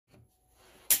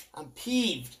I'm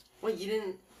peeved. Well, you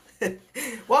didn't...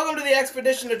 Welcome to the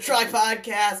Expedition to Try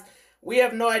podcast. We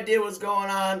have no idea what's going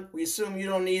on. We assume you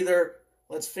don't either.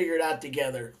 Let's figure it out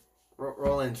together.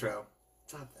 Roll intro.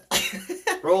 Stop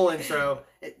that. Roll intro.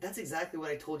 That's exactly what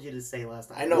I told you to say last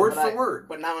time. I know, word for word.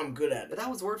 But now I'm good at it. But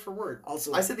that was word for word.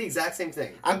 Also, I said the exact same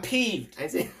thing. I'm peeved.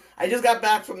 I just got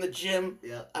back from the gym.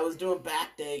 Yeah. I was doing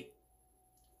back day.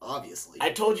 Obviously.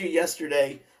 I told you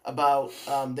yesterday about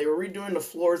they were redoing the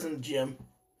floors in the gym.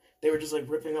 They were just like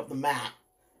ripping up the mat.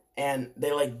 And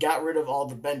they like got rid of all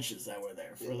the benches that were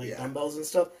there for like dumbbells and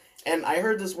stuff. And I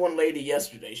heard this one lady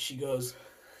yesterday. She goes,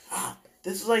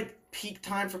 this is like peak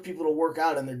time for people to work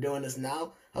out and they're doing this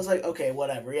now. I was like, okay,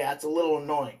 whatever. Yeah, it's a little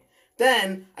annoying.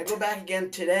 Then I go back again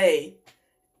today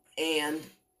and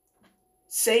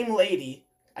same lady,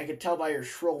 I could tell by her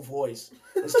shrill voice,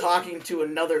 was talking to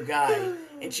another guy.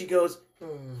 And she goes,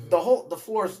 the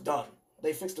floor's done.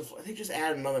 They fixed the floor. They just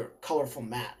added another colorful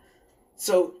mat.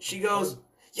 So she goes,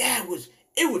 yeah, it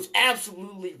was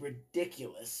absolutely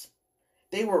ridiculous.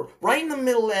 They were right in the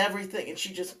middle of everything, and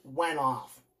she just went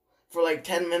off for like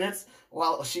 10 minutes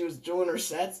while she was doing her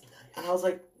sets. And I was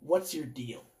like, what's your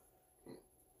deal?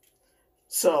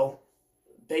 So,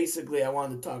 basically, I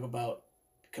wanted to talk about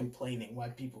complaining, why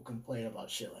people complain about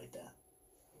shit like that.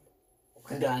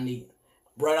 Okay.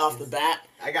 Right off the bat?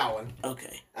 I got one.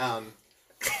 Okay.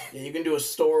 Yeah, you can do a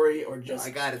story or just...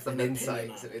 No, I got it. Some insight.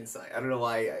 I don't know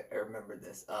why I remembered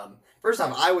this. First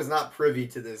off, I was not privy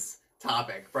to this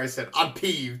topic. Bryce said, I'm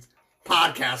peeved.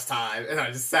 Podcast time. And I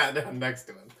just sat down next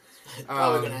to him. It's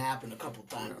probably going to happen a couple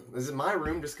times. Is my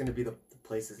room just going to be the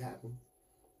place this happens?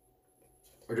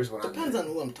 Or just when Depends on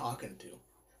who I'm talking to.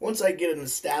 Once I get an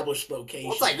established location.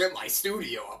 Once I get my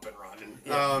studio up and running.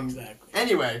 Yeah, exactly.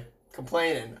 Anyway,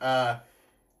 complaining. Right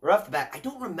off the bat, I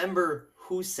don't remember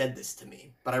who said this to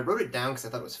me, but I wrote it down because I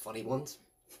thought it was funny once.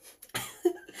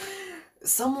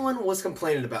 Someone was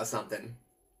complaining about something.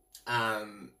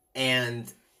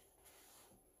 And,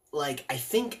 like, I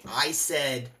think I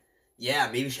said, yeah,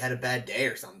 maybe she had a bad day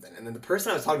or something. And then the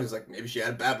person I was talking to was like, maybe she had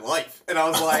a bad life. And I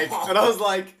was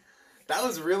like, that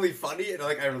was really funny. And,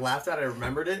 like, I laughed at it. I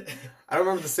remembered it. I don't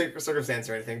remember the circumstance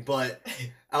or anything, but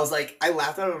I was like, I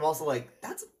laughed at it. And I'm also like,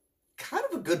 that's kind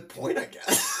of a good point, I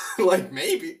guess. Like,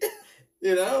 maybe.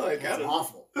 You know, like, that's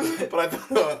awful. But I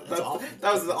thought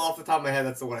that was off the top of my head.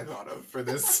 That's the one I thought of for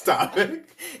this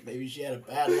topic. Maybe she had a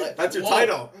bad life. That's your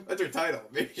title. That's your title.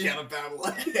 Maybe she had a bad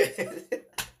life.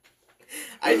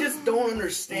 I just don't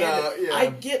understand it. Yeah. I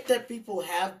get that people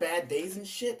have bad days and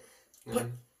shit, but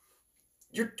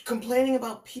you're complaining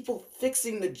about people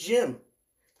fixing the gym.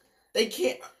 They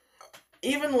can't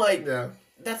even like. Yeah.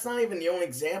 That's not even the only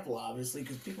example, obviously,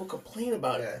 because people complain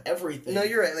about everything. No,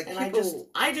 you're right. Like, and people...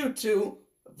 I do too,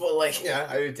 but like, yeah,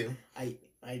 I do too.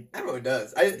 Everyone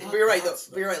does. But you're right. Though.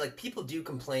 But you're right. Like, people do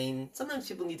complain. Sometimes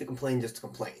people need to complain just to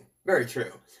complain. Very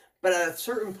true. But at a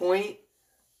certain point,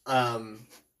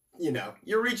 you know,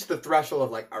 you reach the threshold of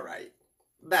like, all right,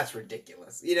 that's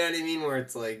ridiculous. You know what I mean? Where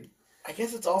it's like, I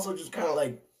guess it's also just kind of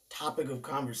like topic of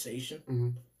conversation. Mm-hmm.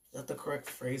 Is that the correct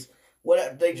phrase?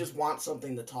 What they just want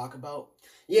something to talk about.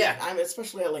 Yeah, I mean,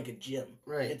 especially at like a gym.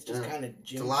 Right. It's just kind of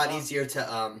gym. It's a lot easier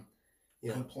to you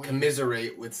know,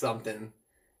 commiserate with something.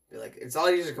 Be like, it's a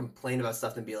lot easier to complain about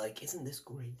stuff than be like, isn't this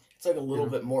great? It's like a little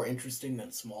bit more interesting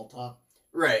than small talk.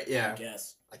 Right. Yeah. I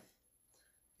guess.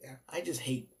 Yeah. I just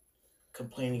hate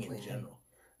complaining in general.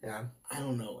 Yeah. I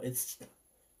don't know. It's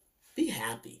be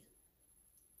happy.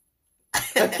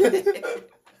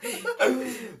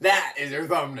 That is your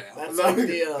thumbnail. That's like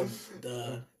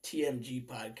the TMG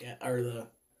podcast or the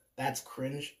That's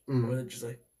Cringe. Where they're just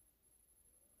like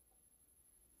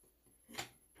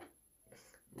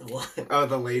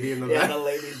the lady in the back. Yeah, the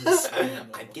lady just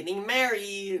I'm getting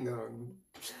married. No.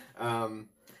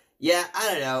 Yeah,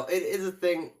 I don't know. It is a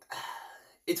thing.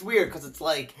 It's weird because it's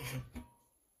like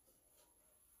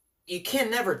you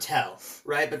can never tell,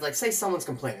 right? But like, say someone's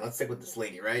complaining. Let's stick with this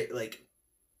lady, right? Like,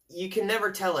 you can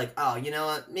never tell, like, oh, you know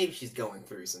what? Maybe she's going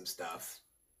through some stuff.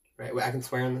 Right? Wait, I can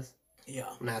swear on this? Yeah.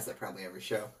 I'm going to ask that probably every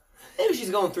show. Maybe she's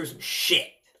going through some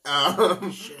shit.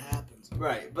 Shit happens.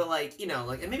 Right. But, like, you know,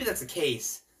 like, and maybe that's the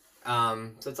case.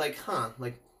 So it's like,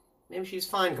 like, maybe she's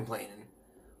fine complaining.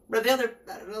 But at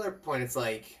another point, it's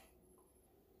like,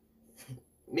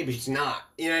 maybe she's not.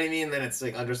 You know what I mean? Then it's,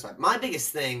 like, understood. My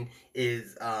biggest thing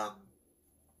is,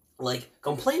 like,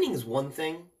 complaining is one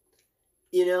thing,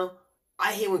 you know?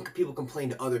 I hate when people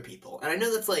complain to other people. And I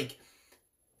know that's like,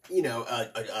 you know,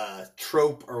 a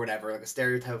trope or whatever, like a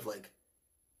stereotype of like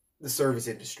the service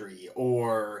industry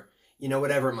or, you know,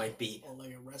 whatever it might be. Or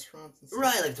like at restaurants and stuff.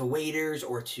 Right, like to waiters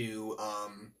or to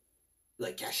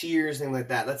like cashiers, things like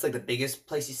that. That's like the biggest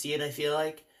place you see it, I feel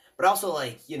like. But also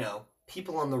like,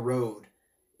 people on the road,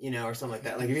 or something like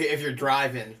that. Like if you're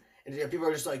driving and people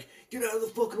are just like, get out of the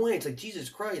fucking way. It's like, Jesus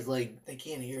Christ, like they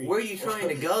can't hear you. Where are you trying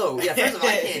to go? Yeah, first of all,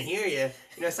 I can't hear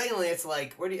you. Secondly, it's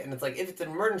like, where do you? And it's like, if it's an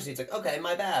emergency, it's like, okay,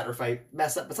 my bad. Or if I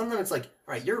mess up, but sometimes it's like,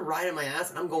 all right, you're riding my ass,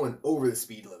 and I'm going over the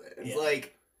speed limit. It's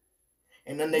like,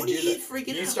 and then they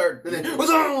freaking you out? Start. And then,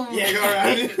 what's wrong? Yeah, all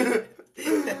right.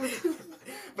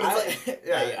 But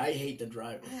it's I hate to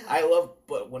drive. I love,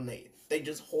 but when they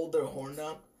just hold their horn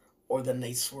down, or then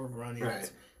they swerve around you,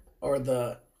 right.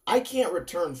 Or I can't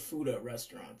return food at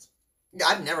restaurants.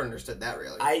 I've never understood that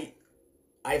really.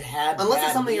 I've had unless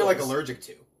it's something you're like allergic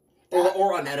to,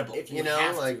 or unedible. If you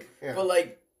have like, yeah. But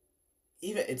like,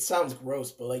 even it sounds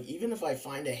gross, but like even if I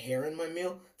find a hair in my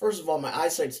meal, first of all, my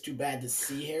eyesight's too bad to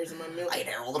see hairs in my meal. I eat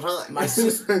hair all the time. My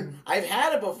sister, I've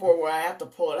had it before where I have to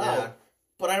pull it out.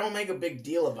 But I don't make a big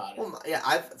deal about it. Well, yeah,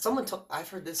 I've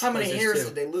heard this. How many hairs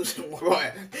did they lose in one?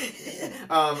 What?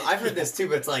 I've heard this too,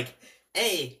 but it's like,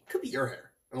 could be your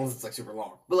hair, unless it's like super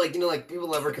long. But like, like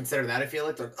people ever consider that? I feel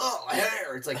like they're like, oh,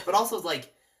 hair. It's like, but also it's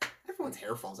like, everyone's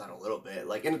hair falls out a little bit.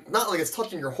 Like, and not like it's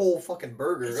touching your whole fucking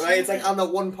burger. Right? It's like on the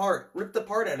one part. Rip the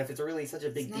part out if it's really such a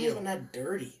big deal. It's not even that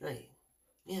dirty. Right.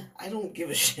 Yeah. I don't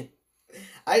give a shit.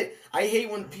 I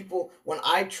hate when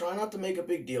I try not to make a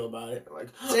big deal about it. Like,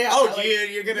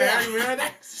 say, you're gonna have me wear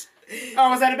that? Oh,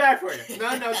 was that a bad for you?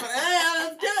 No, it's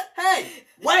fine. Hey,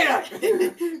 wait up!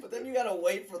 But then you gotta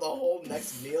wait for the whole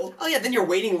next meal. Oh yeah, then you're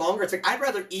waiting longer. It's like, I'd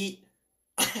rather eat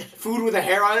food with a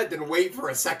hair on it than wait for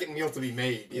a second meal to be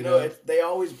made. You know? They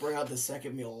always bring out the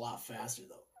second meal a lot faster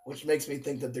though. Which makes me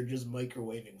think that they're just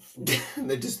microwaving food.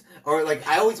 They just, or like,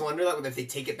 I always wonder that if they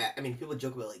take it back. I mean, people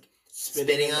joke about like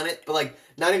spitting on it, but like,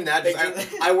 not even that.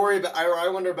 I worry about. I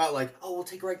wonder about like, oh, we'll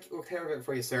take care of it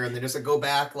for you, sir, and then just like go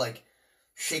back, like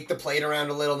shake the plate around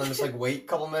a little, and then just like wait a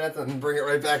couple minutes and then bring it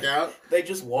right back out. They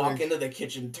just walk into the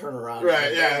kitchen, turn around,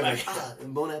 right? Yeah,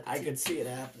 I could see it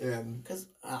happen. Yeah, because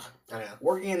I know.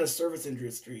 Working in the service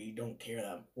industry, you don't care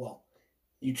that well.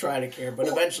 You try to care, but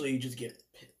eventually you just get.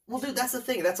 Well, dude, that's the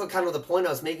thing. That's what kind of the point I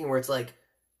was making, where it's like,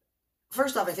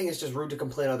 first off, I think it's just rude to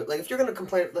complain. Like, if you're gonna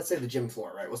complain, let's say the gym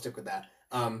floor, right? We'll stick with that.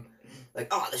 Like,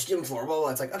 oh, this gym floor, well,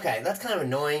 it's like, okay, that's kind of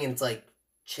annoying, and it's like,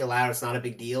 chill out, it's not a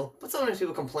big deal. But sometimes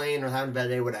people complain or having a bad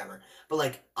day, whatever. But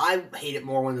like, I hate it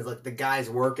more when there's like the guy's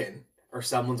working or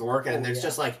someone's working, and it's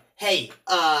just like, hey,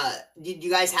 you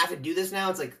guys have to do this now?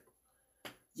 It's like,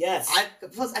 yes.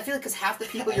 Plus, I feel like because half the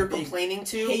people you're complaining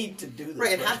to paid to do this,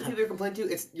 right? And half the people you're complaining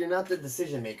to, you're not the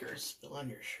decision makers. Still on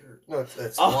your shirt. No,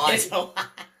 that's why.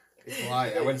 It's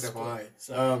why. I wouldn't say why.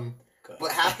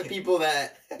 But half the people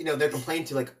that they're complaining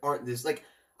to like aren't this like.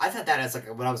 I've had that as like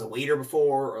when I was a waiter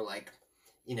before, or like,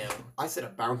 I set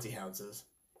up bouncy houses.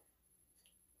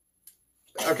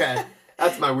 Okay.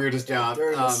 That's my weirdest job.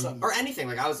 Or anything.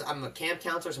 Like I'm a camp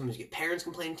counselor. Sometimes you get parents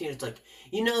complaining to you. It's like,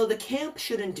 the camp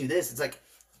shouldn't do this. It's like,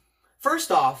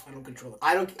 first off, I don't control it.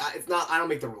 I don't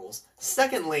make the rules.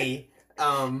 Secondly,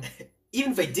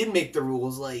 even if I did make the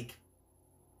rules, like,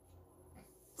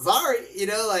 sorry,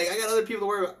 like I got other people to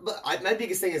worry about. But my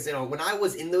biggest thing is, when I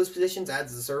was in those positions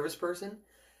as a service person,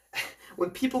 when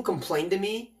people complain to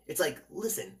me, it's like,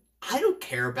 listen, I don't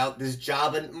care about this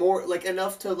job and more like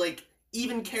enough to like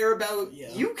even care about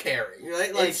you caring,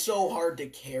 right? Like, it's so hard to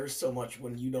care so much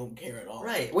when you don't care at all.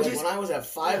 Right. Like, when I was at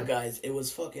Five Guys, it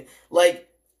was fucking like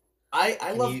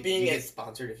I love being get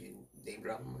sponsored if you name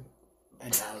drop them. I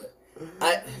doubt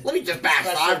it. Let me just bash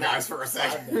Five Guys for a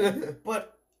second.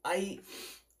 But I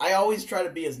always try to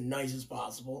be as nice as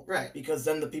possible, right? Because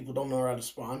then the people don't know how to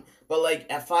respond. But like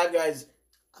at Five Guys,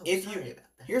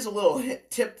 here's a little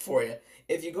tip for you.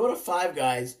 If you go to Five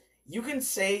Guys, you can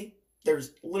say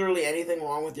there's literally anything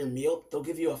wrong with your meal. They'll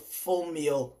give you a full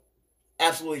meal,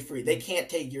 absolutely free. They can't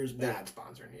take yours back. They're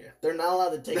not sponsoring you. They're not allowed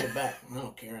to take it back. I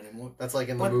don't care anymore. That's like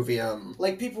in the movie.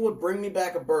 Like people would bring me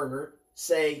back a burger,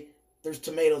 say there's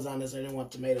tomatoes on this. I didn't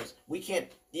want tomatoes. We can't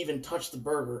even touch the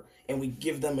burger, and we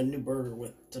give them a new burger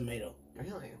with tomato.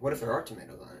 Really? What if there are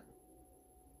tomatoes on it?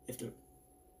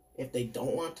 If they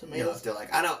don't want tomatoes, no, if they're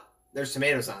like, there's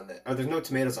tomatoes on it, or there's no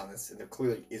tomatoes on this, and there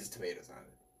clearly is tomatoes on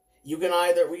it.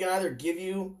 We can either give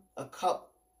you a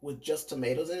cup with just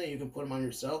tomatoes in it, you can put them on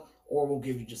yourself, or we'll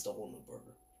give you just a whole new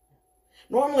burger.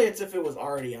 Normally, it's if it was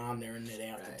already on there and they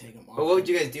have to take them off. But what would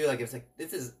you guys do? Like, if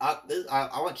it's like,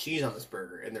 I want cheese on this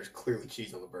burger, and there's clearly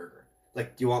cheese on the burger.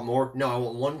 Like, do you want more? No, I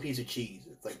want one piece of cheese.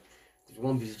 It's like, there's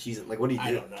one piece of cheese. Like, what do you do?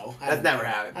 I don't know. That's never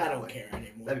happened. I don't care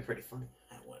anymore. That'd be pretty funny.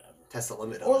 Whatever. Test the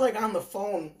limit. Or like on the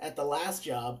phone at the last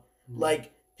job,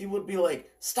 like people would be like,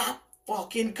 "Stop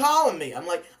fucking calling me." I'm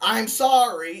like, "I'm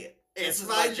sorry. It's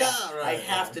my job. Right, I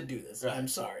have to do this. Right. I'm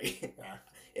sorry. Yeah.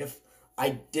 If I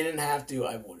didn't have to,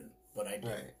 I wouldn't. But I do.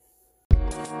 Right.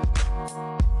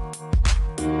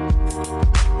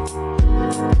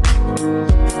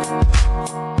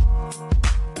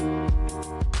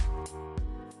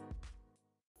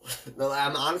 No,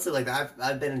 I'm honestly like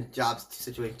I've been in jobs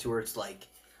situations where it's like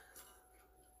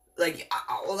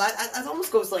that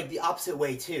almost goes like the opposite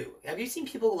way too. Have you seen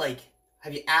people like?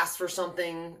 Have you asked for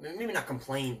something? Maybe not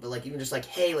complain, but like even just like,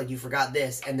 hey, like you forgot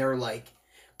this, and they're like,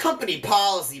 company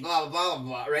policy, blah blah blah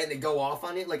blah, right? And they go off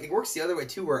on it. Like it works the other way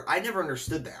too, where I never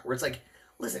understood that. Where it's like,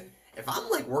 listen, if I'm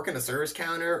like working a service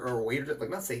counter or a waiter, like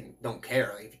not saying don't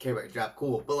care, like if you care about your job,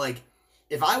 cool. But like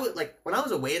if I would like when I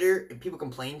was a waiter and people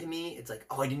complained to me, it's like,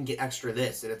 oh, I didn't get extra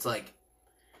this, and it's like,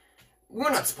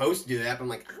 we're not supposed to do that. But I'm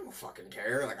like, I don't fucking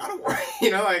care. Like I don't worry,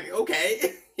 like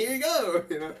okay, here you go,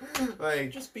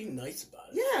 like just be nice about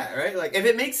it. Yeah, right. Like if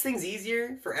it makes things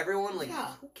easier for everyone, like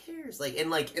who cares? Like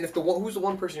and if who's the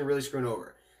one person you're really screwing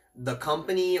over, the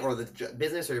company or the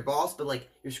business or your boss, but like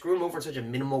you're screwing them over in such a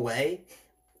minimal way,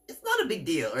 it's not a big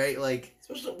deal, right? Like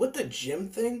especially with the gym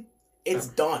thing, it's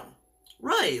done.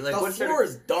 Right, like the floor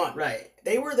is done. Right,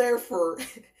 they were there for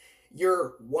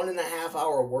your 1.5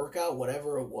 hour workout,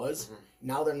 whatever it was. Mm-hmm.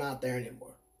 Now they're not there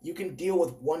anymore. You can deal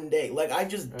with one day. Like I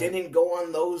just didn't go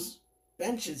on those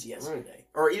benches yesterday. Right.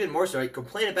 Or even more so, you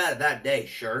complain about it that day,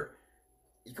 sure.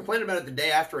 You complain about it the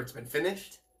day after it's been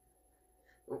finished.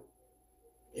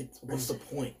 What's the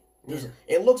point? Yeah.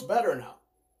 It looks better now.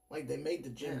 Like they made the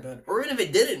gym better. Or even if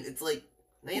it didn't, it's like,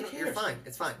 no, you're fine.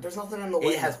 It's fine. There's nothing in the way.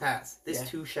 It has passed. This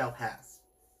too shall pass.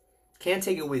 Can't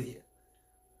take it with you.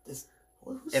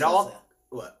 Who says that?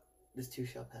 What? This too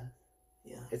shall pass?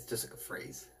 Yeah. It's just like a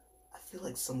phrase. I feel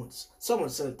like someone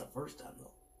said it the first time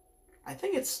though. I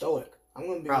think it's Stoic. I'm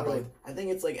gonna be probably. I think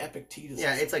it's like Epictetus.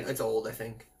 Yeah, it's old. I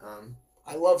think.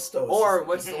 I love Stoic. Or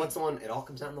what's the one? It all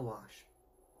comes out in the wash.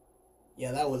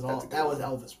 Yeah, that was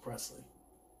Elvis Presley.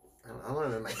 I want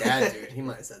to know my dad, dude. He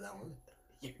might have said that one.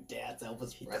 Your dad's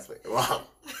Elvis Presley. Wow.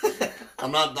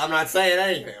 I'm not saying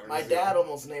anything. My dad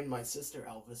almost named my sister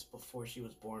Elvis before she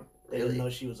was born. They didn't know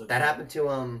she was a girl. That happened to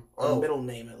or middle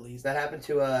name at least. That happened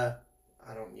to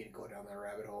I don't need to go down that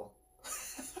rabbit hole.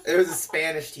 It was a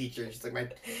Spanish teacher. She's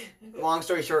like long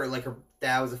story short, like her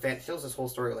dad was a fan. She tells this whole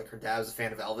story like her dad was a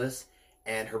fan of Elvis,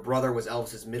 and her brother was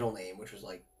Elvis's middle name, which was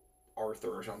like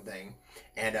Arthur or something,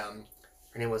 and her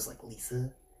name was like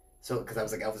Lisa. So, because I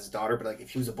was like Elvis' daughter, but like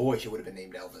if she was a boy, she would have been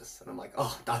named Elvis. And I'm like,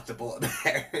 oh, dodged the bullet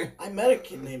there. I met a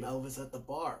kid named Elvis at the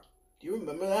bar. Do you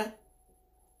remember that?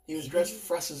 He was dressed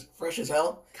fresh as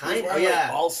hell. Kind of, yeah.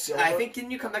 Like, all silver. I think, didn't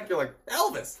you come back? You're like,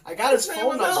 Elvis. I got his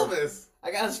phone number. Elvis.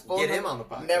 I got his phone number. Get him on the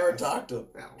podcast. Never talked to him.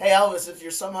 No. Hey, Elvis, if you're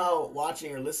somehow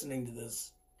watching or listening to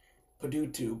this,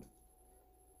 PaduTube,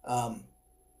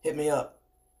 hit me up.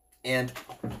 And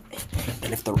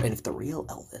if the real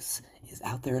Elvis is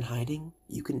out there in hiding,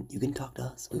 you can talk to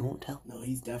us. We won't tell. No,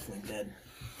 he's definitely dead.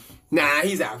 Nah,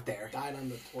 he's out there. Died on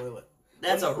the toilet.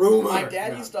 That's a rumor. My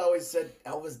dad used to always said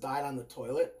Elvis died on the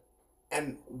toilet,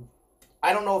 and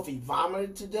I don't know if he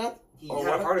vomited to death. He had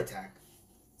a heart attack.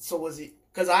 So was he?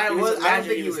 Because I always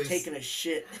imagined he was taking a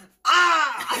shit.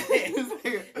 Ah!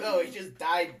 No, he just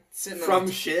died sitting from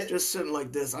shit. Just sitting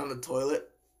like this on the toilet.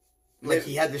 Like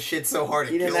he had the shit so hard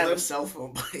it he killed didn't have him. A cell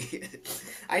phone, but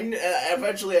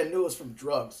eventually I knew it was from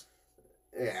drugs.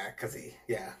 Yeah,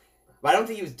 but I don't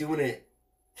think he was doing it.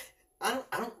 I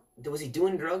don't. Was he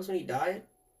doing drugs when he died?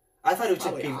 I thought it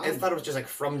was just like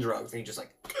from drugs, and he just like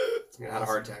had a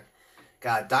heart attack.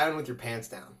 God, dying with your pants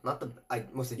down. Not the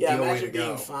most ideal way to go.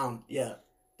 Being found. Yeah,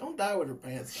 don't die with your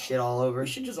pants down. Shit all over. You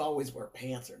should just always wear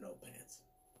pants or no pants.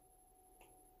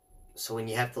 So when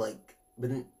you have to but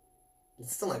then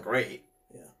it's still not great.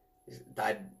 Yeah, you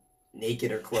died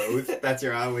naked or clothed. That's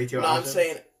your only two options. I'm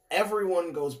saying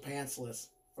everyone goes pantsless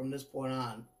from this point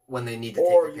on. When they need to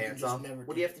take their pants off.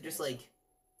 What do you have to just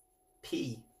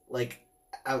pee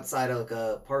outside of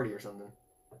a party or something?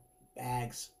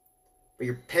 Bags. But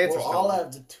your pants are all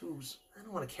have the tubes. I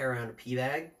don't want to carry around a pee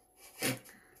bag.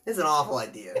 It's an awful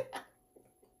idea.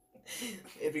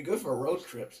 It'd be good for road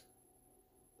trips.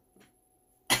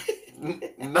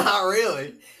 Not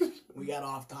really. We got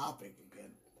off topic again.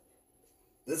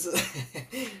 This is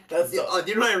do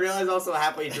you know what I realized also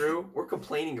halfway through? We're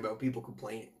complaining about people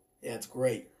complaining. Yeah, it's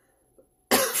great.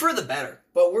 For the better.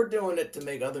 But we're doing it to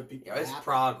make other people happy. It's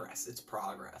progress. It's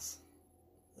progress.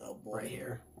 Oh boy. Right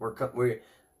here.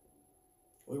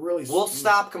 We'll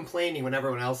stop complaining when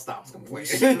everyone else stops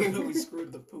complaining. We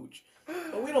screwed the pooch.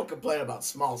 But we don't complain about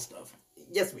small stuff.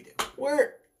 Yes, we do.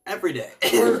 We're every day.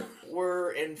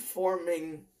 we're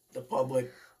informing the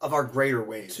public of our greater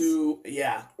ways.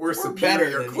 We're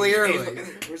superior, clearly.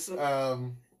 Just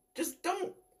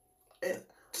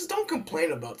don't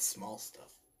complain about small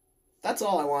stuff. That's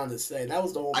all I wanted to say. That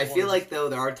was the whole point. I feel like, though,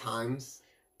 there are times...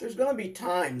 There's gonna be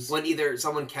times... when either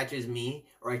someone catches me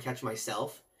or I catch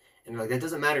myself, and they're like, that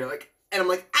doesn't matter. Like, and I'm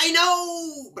like, I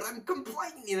know! But I'm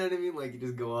complaining, you know what I mean? Like, you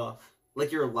just go off.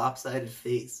 Like your lopsided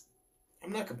face.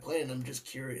 I'm not complaining, I'm just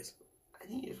curious. I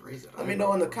think you just raise it. Let me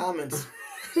know in the comments.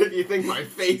 If you think my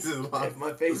face is lopsided. If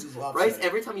my face is lopsided. Bryce,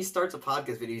 every time he starts a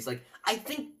podcast video, he's like, I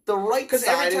think the right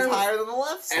side is higher than the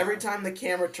left side. Every time the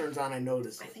camera turns on, I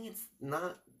notice. I think it's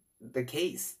not the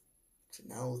case. So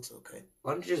now it looks okay.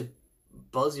 Why don't you just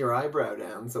buzz your eyebrow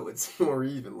down so it's more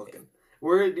even looking?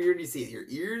 Where do you see it? Your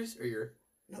ears or your...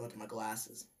 Now look at my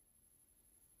glasses.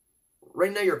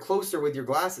 Right now you're closer with your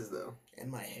glasses, though. And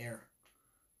my hair.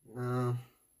 No.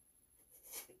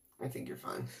 I think you're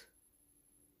fine.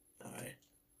 Alright.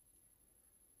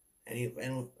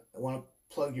 Anyone want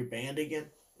to plug your band again?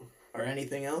 Or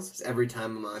anything else? Just every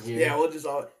time I'm on here. Yeah, we'll just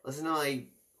all... Listen to my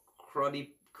cruddy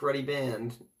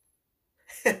band.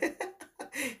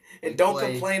 And don't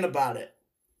complain about it.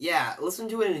 Yeah, listen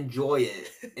to it and enjoy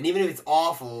it. And even if it's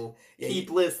awful, keep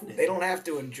listening. They don't have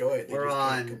to enjoy it. We're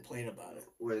on... complain about it.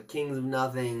 We're Kings of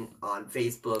Nothing on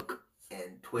Facebook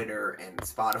and Twitter and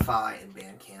Spotify and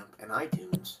Bandcamp and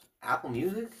iTunes. Apple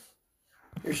Music?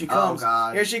 Here she comes. Oh,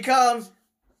 God. Here she comes.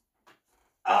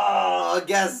 Oh,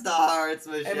 guest star. It's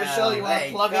Michelle. Hey, Michelle, you want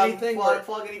to plug anything? Want to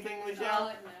plug anything, Michelle?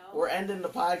 No. We're ending the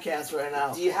podcast right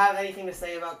now. Do you have anything to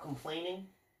say about complaining?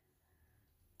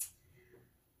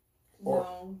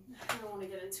 No, I don't want to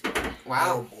get into it.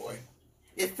 Wow. Oh, boy.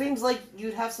 It seems like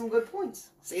you'd have some good points.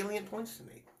 Salient points to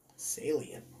make.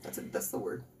 Salient. That's the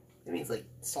word. It means like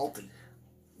salty.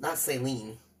 Not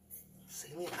saline.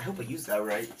 Salient? I hope I used that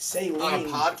right. Saline. On a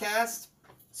podcast?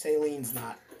 Saline's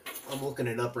not. I'm looking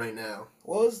it up right now.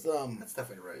 What was the... That's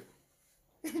definitely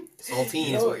right.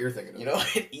 Saltine is what you're thinking of. You know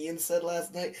what Ian said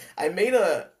last night? I made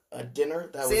a dinner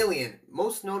that was... Salient.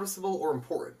 Most noticeable or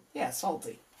important? Yeah,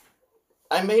 salty.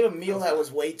 I made a meal that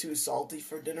was way too salty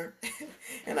for dinner.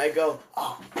 And I go,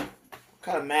 oh, I'm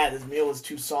kind of mad. This meal was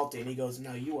too salty. And he goes,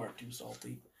 no, you are too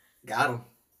salty. Got him.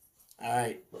 All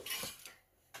right.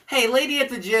 Hey, lady at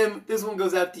the gym, this one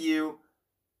goes out to you.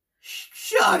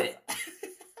 Shut it.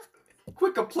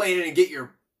 Quit complaining and get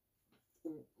your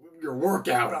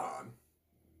workout on.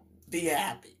 Be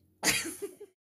happy.